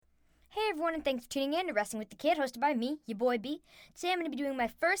everyone, and thanks for tuning in to Wrestling with the Kid, hosted by me, your boy B. Today I'm going to be doing my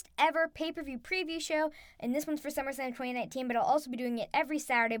first ever pay-per-view preview show, and this one's for SummerSlam 2019, but I'll also be doing it every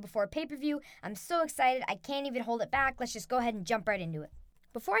Saturday before pay-per-view. I'm so excited, I can't even hold it back. Let's just go ahead and jump right into it.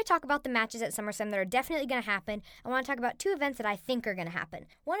 Before I talk about the matches at SummerSlam that are definitely going to happen, I want to talk about two events that I think are going to happen.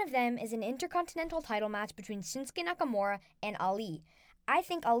 One of them is an Intercontinental title match between Shinsuke Nakamura and Ali. I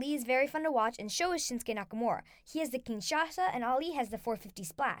think Ali is very fun to watch, and so is Shinsuke Nakamura. He has the Kinshasa, and Ali has the 450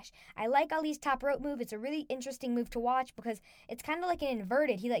 splash. I like Ali's top rope move. It's a really interesting move to watch because it's kind of like an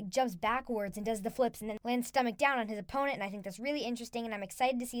inverted. He jumps backwards and does the flips and then lands stomach down on his opponent, and I think that's really interesting, and I'm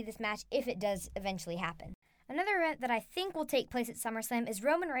excited to see this match if it does eventually happen. Another event that I think will take place at SummerSlam is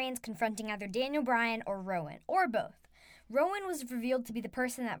Roman Reigns confronting either Daniel Bryan or Rowan, or both. Rowan was revealed to be the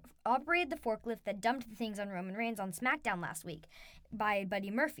person that operated the forklift that dumped the things on Roman Reigns on SmackDown last week by Buddy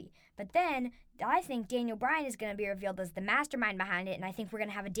Murphy. But then, I think Daniel Bryan is going to be revealed as the mastermind behind it, and I think we're going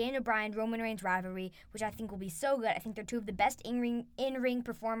to have a Daniel Bryan-Roman Reigns rivalry, which I think will be so good. I think they're two of the best in-ring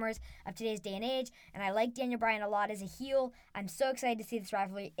performers of today's day and age, and I like Daniel Bryan a lot as a heel. I'm so excited to see this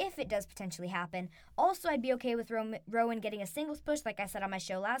rivalry if it does potentially happen. Also, I'd be okay with Rowan getting a singles push, like I said on my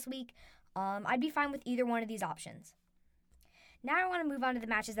show last week. I'd be fine with either one of these options. Now I want to move on to the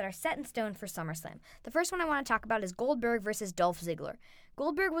matches that are set in stone for SummerSlam. The first one I want to talk about is Goldberg versus Dolph Ziggler.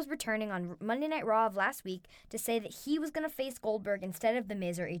 Goldberg was returning on Monday Night Raw of last week to say that he was going to face Goldberg instead of The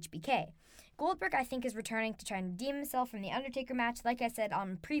Miz or HBK. Goldberg, I think, is returning to try and redeem himself from the Undertaker match, like I said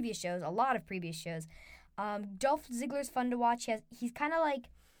on previous shows, a lot of previous shows. Dolph Ziggler's fun to watch. He kind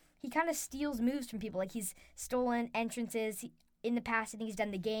of steals moves from people. Like, he's stolen entrances. In the past, I think he's done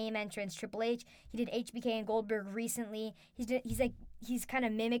the game entrance, Triple H. He did HBK and Goldberg recently. He's kind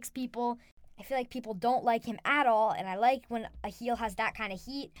of mimics people. I feel like people don't like him at all, and I like when a heel has that kind of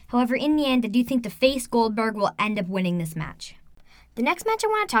heat. However, in the end, I do think the face Goldberg will end up winning this match. The next match I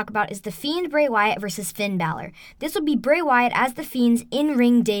want to talk about is The Fiend Bray Wyatt versus Finn Balor. This will be Bray Wyatt as The Fiend's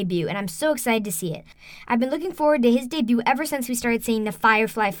in-ring debut, and I'm so excited to see it. I've been looking forward to his debut ever since we started seeing the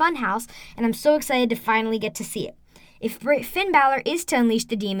Firefly Funhouse, and I'm so excited to finally get to see it. If Finn Balor is to unleash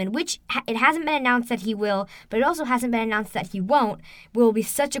the demon, which it hasn't been announced that he will, but it also hasn't been announced that he won't, will be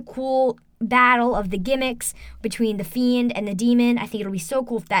such a cool battle of the gimmicks between the Fiend and the demon. I think it'll be so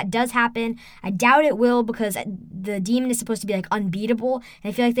cool if that does happen. I doubt it will because the demon is supposed to be unbeatable,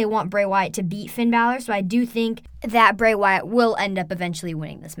 and I feel like they want Bray Wyatt to beat Finn Balor, so I do think that Bray Wyatt will end up eventually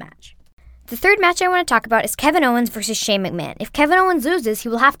winning this match. The third match I want to talk about is Kevin Owens versus Shane McMahon. If Kevin Owens loses, he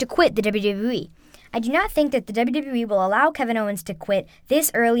will have to quit the WWE. I do not think that the WWE will allow Kevin Owens to quit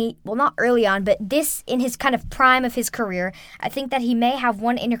this early, well, not early on, but this in his kind of prime of his career. I think that he may have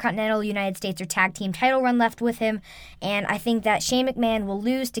one Intercontinental United States or Tag Team title run left with him, and I think that Shane McMahon will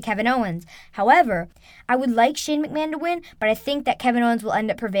lose to Kevin Owens. However, I would like Shane McMahon to win, but I think that Kevin Owens will end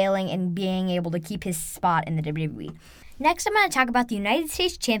up prevailing and being able to keep his spot in the WWE. Next, I'm going to talk about the United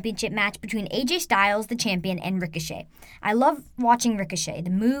States Championship match between AJ Styles, the champion, and Ricochet. I love watching Ricochet. The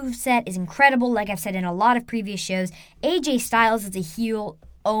moveset is incredible, like I've said in a lot of previous shows. AJ Styles is a heel.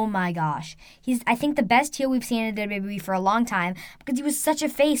 Oh my gosh. He's, I think, the best heel we've seen in the WWE for a long time because he was such a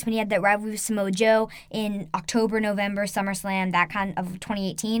face when he had that rivalry with Samoa Joe in October, November, SummerSlam, that kind of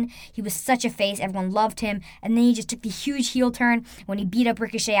 2018. He was such a face. Everyone loved him. And then he just took the huge heel turn when he beat up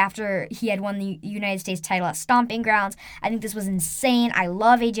Ricochet after he had won the United States title at Stomping Grounds. I think this was insane. I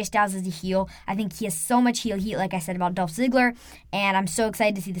love AJ Styles as a heel. I think he has so much heel heat, like I said about Dolph Ziggler. And I'm so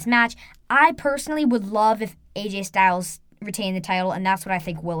excited to see this match. I personally would love if AJ Styles retain the title, and that's what I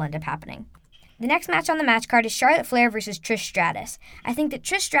think will end up happening. The next match on the match card is Charlotte Flair versus Trish Stratus. I think that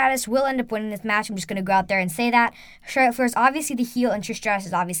Trish Stratus will end up winning this match. I'm just going to go out there and say that. Charlotte Flair is obviously the heel, and Trish Stratus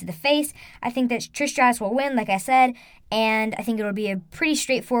is obviously the face. I think that Trish Stratus will win, like I said, and I think it'll be a pretty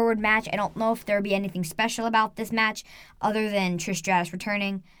straightforward match. I don't know if there will be anything special about this match other than Trish Stratus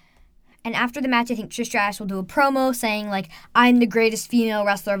returning. And after the match, I think Trish Stratus will do a promo saying, I'm the greatest female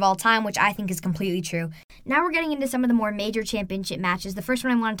wrestler of all time, which I think is completely true. Now we're getting into some of the more major championship matches. The first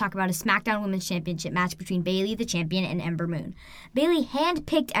one I want to talk about is SmackDown Women's Championship match between Bayley, the champion, and Ember Moon. Bayley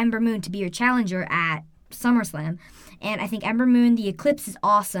handpicked Ember Moon to be her challenger at SummerSlam, and I think Ember Moon, the Eclipse, is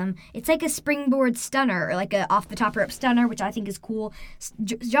awesome. It's like a springboard stunner, or like a off-the-top rope stunner, which I think is cool.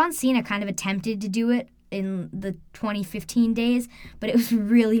 John Cena kind of attempted to do it in the 2015 days, but it was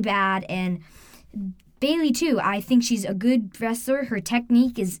really bad. And Bayley too, I think she's a good wrestler. Her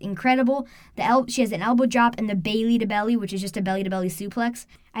technique is incredible. She has an elbow drop and the Bayley to belly, which is just a belly to belly suplex.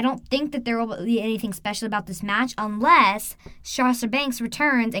 I don't think that there will be anything special about this match unless Sasha Banks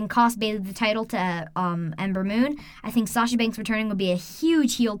returns and costs Bayley the title to Ember Moon. I think Sasha Banks returning would be a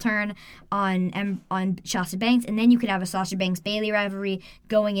huge heel turn on Sasha Banks, and then you could have a Sasha Banks-Bayley rivalry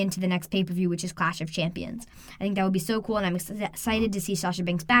going into the next pay-per-view, which is Clash of Champions. I think that would be so cool, and I'm excited to see Sasha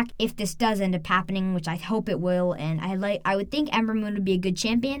Banks back if this does end up happening, which I hope it will. And I would think Ember Moon would be a good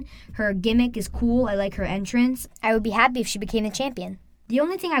champion. Her gimmick is cool. I like her entrance. I would be happy if she became the champion. The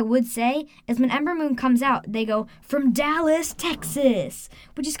only thing I would say is when Ember Moon comes out, they go, "From Dallas, Texas,"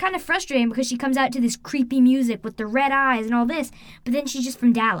 which is kind of frustrating because she comes out to this creepy music with the red eyes and all this, but then she's just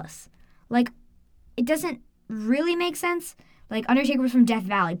from Dallas. Like, it doesn't really make sense. Like, Undertaker was from Death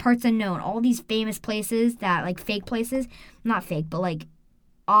Valley, Parts Unknown, all these famous places that, like, fake places, not fake, but, like,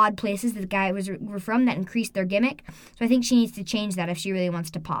 odd places that the guy were from that increased their gimmick. So I think she needs to change that if she really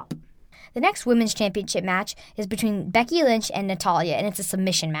wants to pop. The next women's championship match is between Becky Lynch and Natalya, and it's a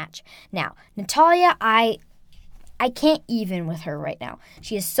submission match. Now, Natalya, I can't even with her right now.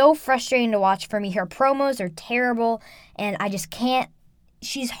 She is so frustrating to watch for me. Her promos are terrible, and I just can't.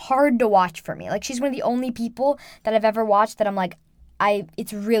 She's hard to watch for me. Like, she's one of the only people that I've ever watched that I'm like,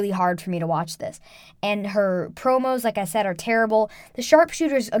 it's really hard for me to watch this. And her promos, like I said, are terrible. The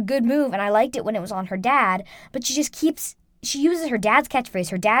sharpshooter's a good move, and I liked it when it was on her dad, but she uses her dad's catchphrase,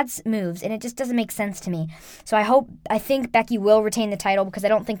 her dad's moves, and it just doesn't make sense to me. So I think Becky will retain the title because I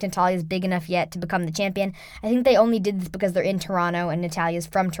don't think Natalya's big enough yet to become the champion. I think they only did this because they're in Toronto and Natalya's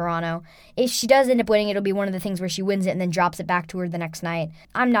from Toronto. If she does end up winning, it'll be one of the things where she wins it and then drops it back to her the next night.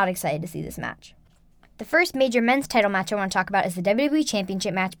 I'm not excited to see this match. The first major men's title match I want to talk about is the WWE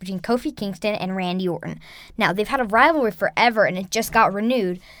Championship match between Kofi Kingston and Randy Orton. Now, they've had a rivalry forever, and it just got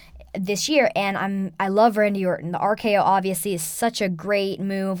renewed this year, and I love Randy Orton. The RKO obviously is such a great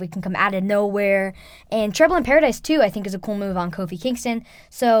move. It can come out of nowhere. And Trouble in Paradise too, I think, is a cool move on Kofi Kingston.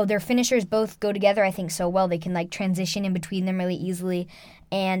 So their finishers both go together, I think, so well. They can like transition in between them really easily.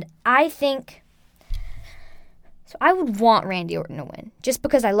 And I think so I would want Randy Orton to win, just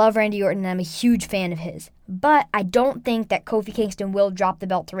because I love Randy Orton and I'm a huge fan of his. But I don't think that Kofi Kingston will drop the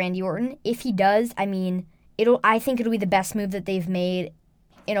belt to Randy Orton. If he does, I think it'll be the best move that they've made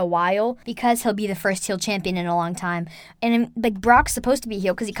in a while, because he'll be the first heel champion in a long time. And like, Brock's supposed to be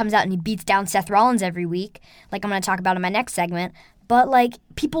heel because he comes out and he beats down Seth Rollins every week, like I'm going to talk about in my next segment. But like,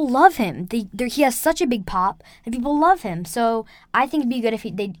 people love him. He has such a big pop and people love him. So I think it'd be good if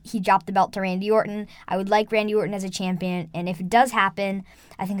he dropped the belt to Randy Orton. I would like Randy Orton as a champion, and if it does happen,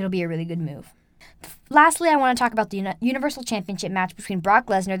 I think it'll be a really good move. Lastly, I want to talk about the Universal Championship match between Brock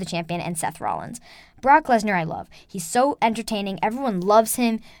Lesnar, the champion, and Seth Rollins. Brock Lesnar I love. He's so entertaining. Everyone loves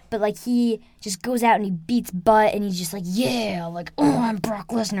him, but like, he just goes out and he beats butt, and he's just like, yeah, like, oh, I'm Brock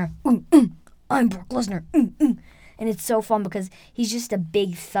Lesnar. I'm Brock Lesnar. And it's so fun because he's just a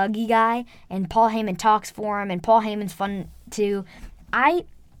big thuggy guy, and Paul Heyman talks for him, and Paul Heyman's fun too. I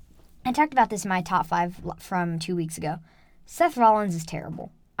talked about this in my top 5 from 2 weeks ago. Seth Rollins is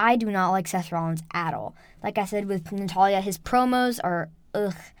terrible. I do not like Seth Rollins at all. Like I said with Natalya, his promos are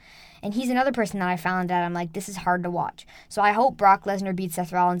ugh. And he's another person that I found out I'm like, this is hard to watch. So I hope Brock Lesnar beats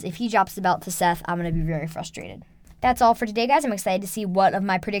Seth Rollins. If he drops the belt to Seth, I'm going to be very frustrated. That's all for today, guys. I'm excited to see what of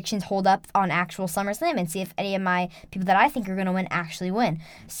my predictions hold up on actual SummerSlam and see if any of my people that I think are going to win actually win.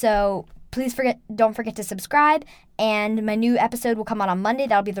 So don't forget to subscribe, and my new episode will come out on Monday.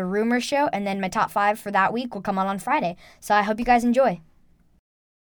 That'll be the Rumor Show, and then my top 5 for that week will come out on Friday. So I hope you guys enjoy.